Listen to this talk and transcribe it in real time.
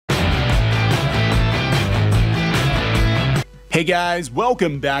Hey guys,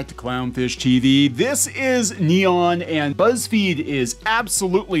 welcome back to Clownfish TV. This is Neon and BuzzFeed is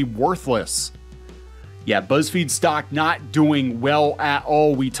absolutely worthless. Yeah, BuzzFeed stock not doing well at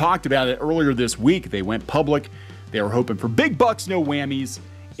all. We talked about it earlier this week. They went public. They were hoping for big bucks, no whammies,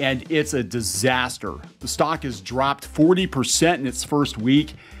 and it's a disaster. The stock has dropped 40% in its first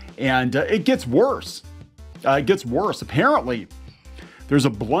week, and it gets worse. Apparently, there's a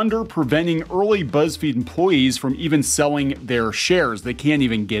blunder preventing early BuzzFeed employees from even selling their shares. They can't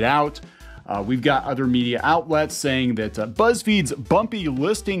even get out. We've got other media outlets saying that BuzzFeed's bumpy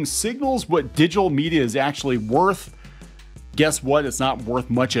listing signals what digital media is actually worth. Guess what? It's not worth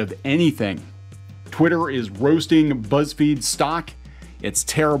much of anything. Twitter is roasting BuzzFeed stock. It's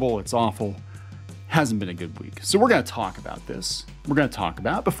terrible. It's awful. Hasn't been a good week. So we're going to talk about this.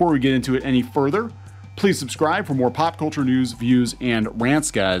 Before we get into it any further, please subscribe for more pop culture news, views, and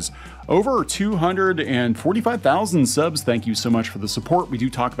rants, guys. Over 245,000 subs. Thank you so much for the support. We do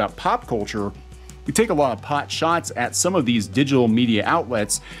talk about pop culture. We take a lot of pot shots at some of these digital media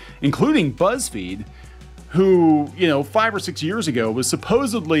outlets, including BuzzFeed, who, 5 or 6 years ago was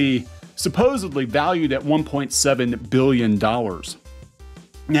supposedly valued at $1.7 billion.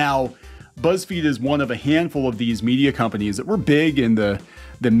 Now, BuzzFeed is one of a handful of these media companies that were big in the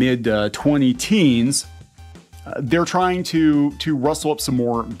mid-2010s. They're trying to rustle up some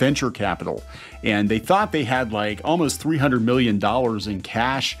more venture capital. And they thought they had like almost $300 million in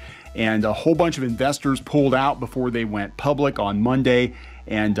cash, and a whole bunch of investors pulled out before they went public on Monday.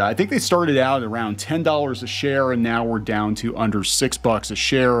 And I think they started out around $10 a share, and now we're down to under $6 a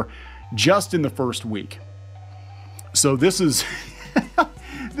share just in the first week. So this is...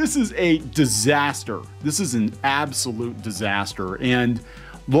 This is a disaster. This is an absolute disaster. And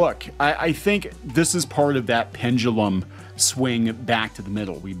look, I think this is part of that pendulum swing back to the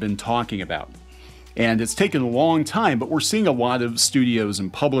middle we've been talking about. And it's taken a long time, but we're seeing a lot of studios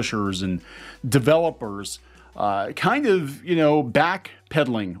and publishers and developers kind of,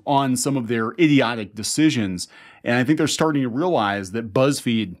 backpedaling on some of their idiotic decisions. And I think they're starting to realize that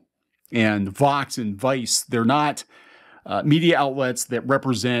BuzzFeed and Vox and Vice, they're not media outlets that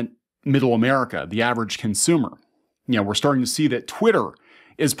represent middle America, the average consumer. We're starting to see that Twitter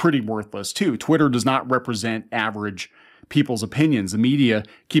is pretty worthless too. Twitter does not represent average people's opinions. The media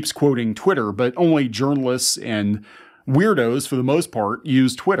keeps quoting Twitter, but only journalists and weirdos, for the most part,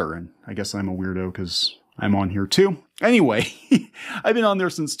 use Twitter. And I guess I'm a weirdo because I'm on here too. Anyway, I've been on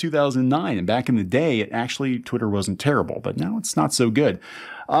there since 2009, and back in the day, Twitter wasn't terrible, but now it's not so good.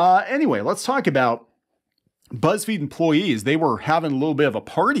 Anyway, let's talk about BuzzFeed employees. They were having a little bit of a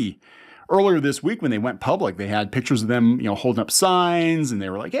party earlier this week when they went public. They had pictures of them, holding up signs, and they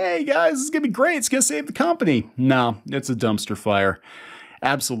were like, hey guys, this is going to be great. It's going to save the company. No, it's a dumpster fire.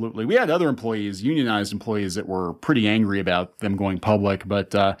 Absolutely. We had other employees, unionized employees, that were pretty angry about them going public,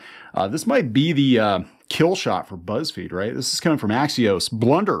 but this might be the kill shot for BuzzFeed, right? This is coming from Axios.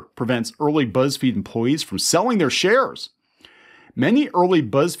 Blunder prevents early BuzzFeed employees from selling their shares. Many early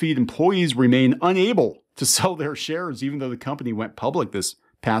BuzzFeed employees remain unable to sell their shares, even though the company went public this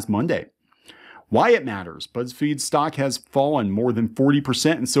past Monday. Why it matters. BuzzFeed stock has fallen more than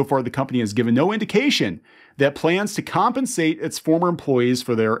 40%, and so far the company has given no indication that plans to compensate its former employees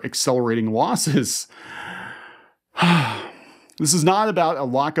for their accelerating losses. This is not about a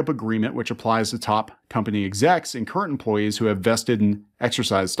lockup agreement, which applies to top company execs and current employees who have vested and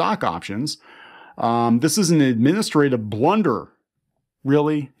exercised stock options. This is an administrative blunder.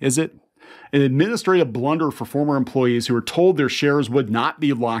 Really? Is it? An administrative blunder for former employees who were told their shares would not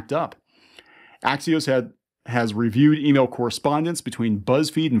be locked up. Axios has reviewed email correspondence between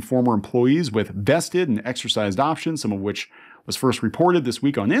BuzzFeed and former employees with vested and exercised options, some of which was first reported this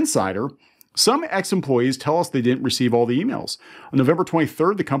week on Insider. Some ex-employees tell us they didn't receive all the emails. On November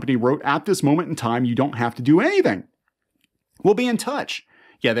 23rd, the company wrote, "At this moment in time, you don't have to do anything. We'll be in touch."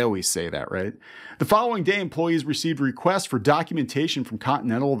 Yeah, they always say that, right? The following day, employees received requests for documentation from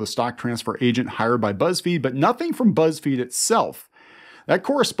Continental, the stock transfer agent hired by BuzzFeed, but nothing from BuzzFeed itself. That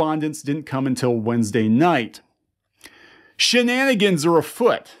correspondence didn't come until Wednesday night. Shenanigans are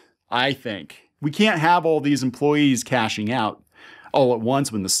afoot, I think. We can't have all these employees cashing out all at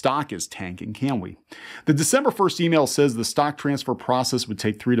once when the stock is tanking, can we? The December 1st email says the stock transfer process would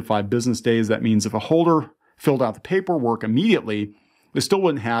take 3 to 5 business days. That means if a holder filled out the paperwork immediately, they still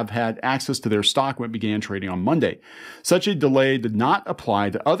wouldn't have had access to their stock when it began trading on Monday. Such a delay did not apply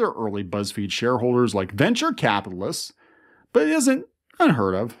to other early BuzzFeed shareholders like venture capitalists, but it isn't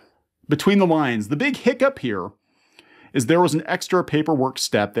unheard of. Between the lines, the big hiccup here is there was an extra paperwork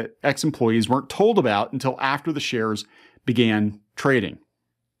step that ex-employees weren't told about until after the shares began trading.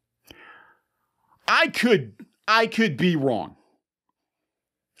 I could be wrong.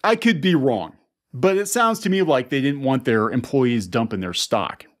 I could be wrong, but it sounds to me like they didn't want their employees dumping their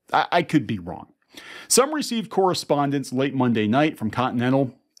stock. I could be wrong. Some received correspondence late Monday night from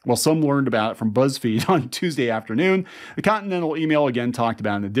Continental, while some learned about it from BuzzFeed on Tuesday afternoon. The Continental email again talked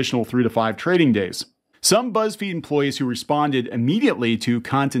about an additional 3 to 5 trading days. Some BuzzFeed employees who responded immediately to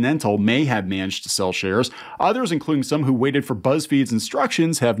Continental may have managed to sell shares. Others, including some who waited for BuzzFeed's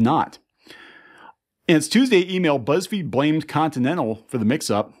instructions, have not. In its Tuesday email, BuzzFeed blamed Continental for the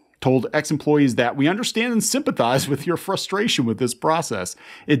mix-up, told ex-employees that we understand and sympathize with your frustration with this process.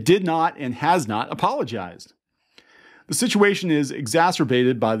 It did not and has not apologized. The situation is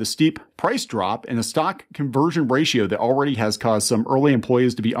exacerbated by the steep price drop and a stock conversion ratio that already has caused some early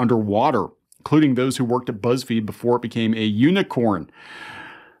employees to be underwater, including those who worked at BuzzFeed before it became a unicorn.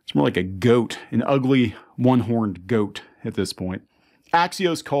 It's more like a goat, an ugly one-horned goat at this point.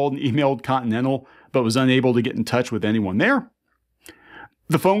 Axios called and emailed Continental, but was unable to get in touch with anyone there.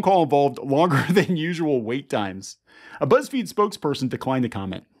 The phone call involved longer than usual wait times. A BuzzFeed spokesperson declined to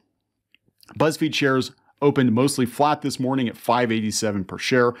comment. BuzzFeed shares opened mostly flat this morning at $5.87 per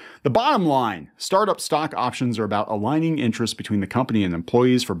share. The bottom line, startup stock options are about aligning interests between the company and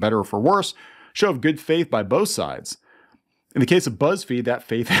employees for better or for worse, show of good faith by both sides. In the case of BuzzFeed, that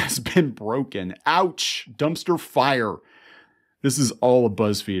faith has been broken. Ouch, dumpster fire. This is all of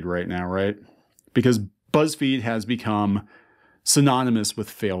BuzzFeed right now, right? Because BuzzFeed has become synonymous with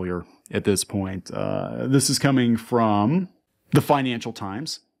failure at this point. This is coming from the Financial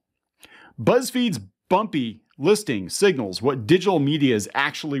Times. BuzzFeed's bumpy listing signals what digital media is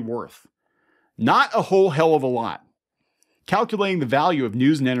actually worth. Not a whole hell of a lot. Calculating the value of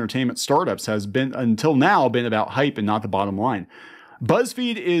news and entertainment startups has been, until now, been about hype and not the bottom line.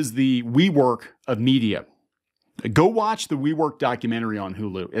 BuzzFeed is the WeWork of media. Go watch the WeWork documentary on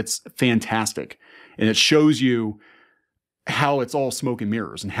Hulu. It's fantastic. And it shows you how it's all smoke and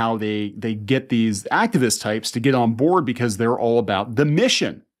mirrors and how they get these activist types to get on board because they're all about the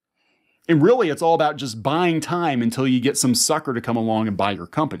mission. And really, it's all about just buying time until you get some sucker to come along and buy your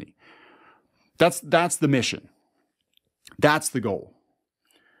company. That's the mission. That's the goal.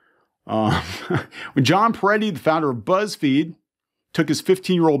 When John Peretti, the founder of BuzzFeed, took his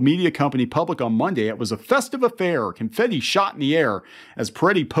 15-year-old media company public on Monday, it was a festive affair, confetti shot in the air as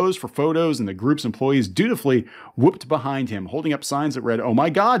Peretti posed for photos and the group's employees dutifully whooped behind him, holding up signs that read, "Oh my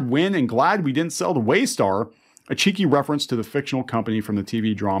God, win and glad we didn't sell to Waystar," a cheeky reference to the fictional company from the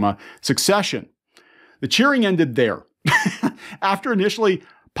TV drama Succession. The cheering ended there. After initially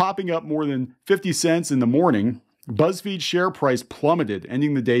popping up more than 50 cents in the morning, BuzzFeed's share price plummeted,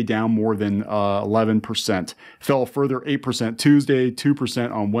 ending the day down more than 11%. Fell a further 8% Tuesday,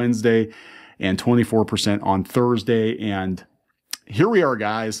 2% on Wednesday, and 24% on Thursday. And here we are,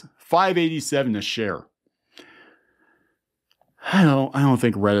 guys, $5.87 a share. I don't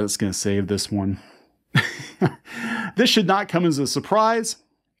think Reddit's going to save this one. This should not come as a surprise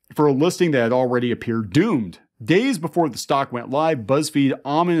for a listing that had already appeared doomed. Days before the stock went live, BuzzFeed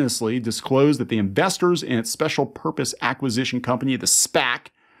ominously disclosed that the investors in its special purpose acquisition company, the SPAC,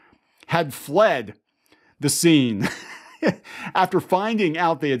 had fled the scene. After finding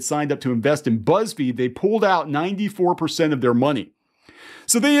out they had signed up to invest in BuzzFeed, they pulled out 94% of their money.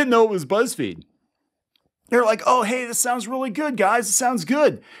 So they didn't know it was BuzzFeed. They're like, oh, hey, this sounds really good, guys. This sounds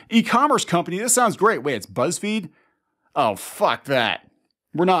good. E-commerce company, this sounds great. Wait, it's BuzzFeed? Oh, fuck that.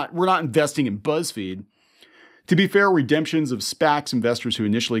 We're not investing in BuzzFeed. To be fair, redemptions of SPACs, investors who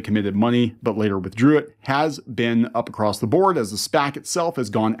initially committed money but later withdrew it, has been up across the board as the SPAC itself has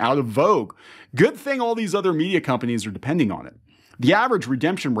gone out of vogue. Good thing all these other media companies are depending on it. The average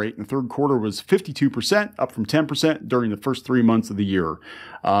redemption rate in the third quarter was 52%, up from 10% during the first 3 months of the year.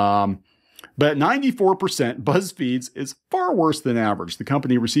 But 94%, BuzzFeed's is far worse than average. The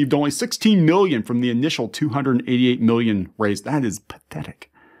company received only $16 million from the initial $288 million raised. That is pathetic.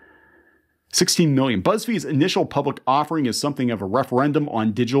 $16 million. BuzzFeed's initial public offering is something of a referendum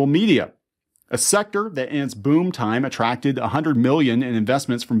on digital media, a sector that in its boom time attracted $100 million in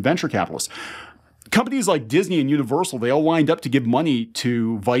investments from venture capitalists. Companies like Disney and Universal, they all lined up to give money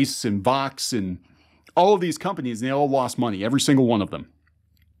to Vice and Vox and all of these companies, and they all lost money. Every single one of them,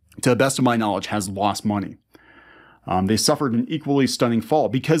 to the best of my knowledge, has lost money. They suffered an equally stunning fall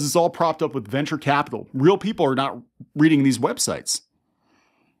because it's all propped up with venture capital. Real people are not reading these websites.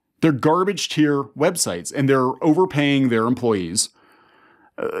 They're garbage tier websites, and they're overpaying their employees.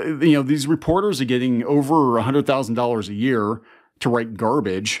 These reporters are getting over $100,000 a year to write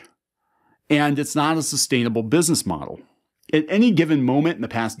garbage, and it's not a sustainable business model. At any given moment in the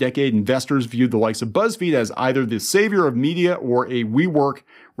past decade, investors viewed the likes of BuzzFeed as either the savior of media or a WeWork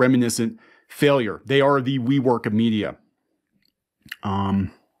reminiscent failure. They are the WeWork of media.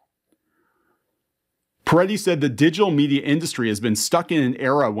 Peretti said the digital media industry has been stuck in an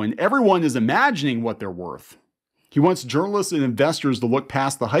era when everyone is imagining what they're worth. He wants journalists and investors to look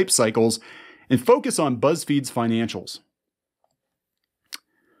past the hype cycles and focus on BuzzFeed's financials.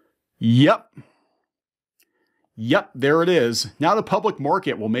 Yep, there it is. Now the public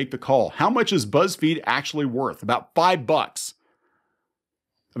market will make the call. How much is BuzzFeed actually worth? About $5.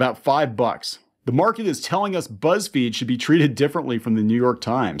 About $5. The market is telling us BuzzFeed should be treated differently from the New York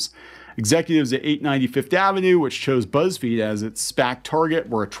Times. Executives at 890 Fifth Avenue, which chose BuzzFeed as its SPAC target,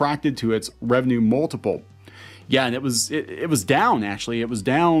 were attracted to its revenue multiple. Yeah, and it was down, actually. It was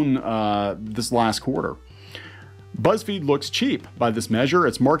down this last quarter. BuzzFeed looks cheap by this measure.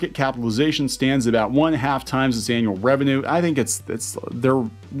 Its market capitalization stands about 1.5 times its annual revenue. I think they're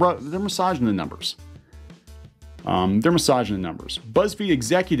massaging the numbers. BuzzFeed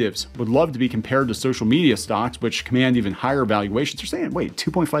executives would love to be compared to social media stocks, which command even higher valuations. They're saying, wait,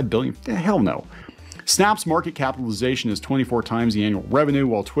 2.5 billion? Hell no. Snap's market capitalization is 24 times the annual revenue,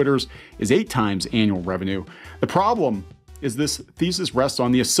 while Twitter's is 8 times annual revenue. The problem is this thesis rests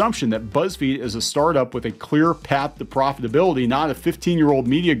on the assumption that BuzzFeed is a startup with a clear path to profitability, not a 15-year-old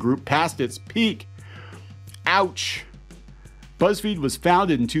media group past its peak. Ouch. BuzzFeed was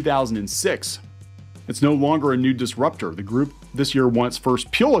founded in 2006. It's no longer a new disruptor. The group this year won its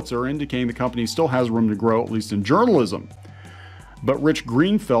first Pulitzer, indicating the company still has room to grow, at least in journalism. But Rich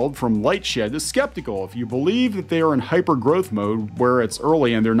Greenfeld from Lightshed is skeptical. If you believe that they are in hyper-growth mode, where it's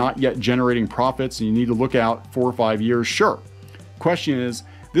early and they're not yet generating profits and you need to look out 4 or 5 years, sure. Question is,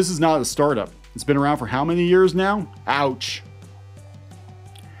 this is not a startup. It's been around for how many years now? Ouch.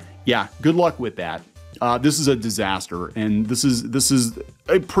 Yeah, good luck with that. This is a disaster, and this is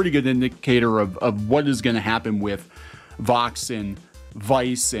a pretty good indicator of what is going to happen with Vox and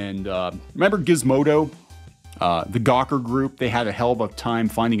Vice and remember Gizmodo, the Gawker Group. They had a hell of a time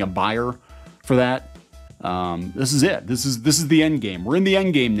finding a buyer for that. This is it. This is the end game. We're in the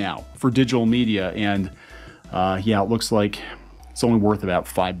end game now for digital media, and yeah, it looks like it's only worth about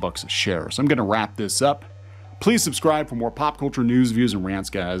 $5 a share. So I'm going to wrap this up. Please subscribe for more pop culture news, views, and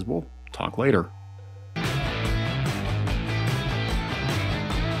rants, guys. We'll talk later.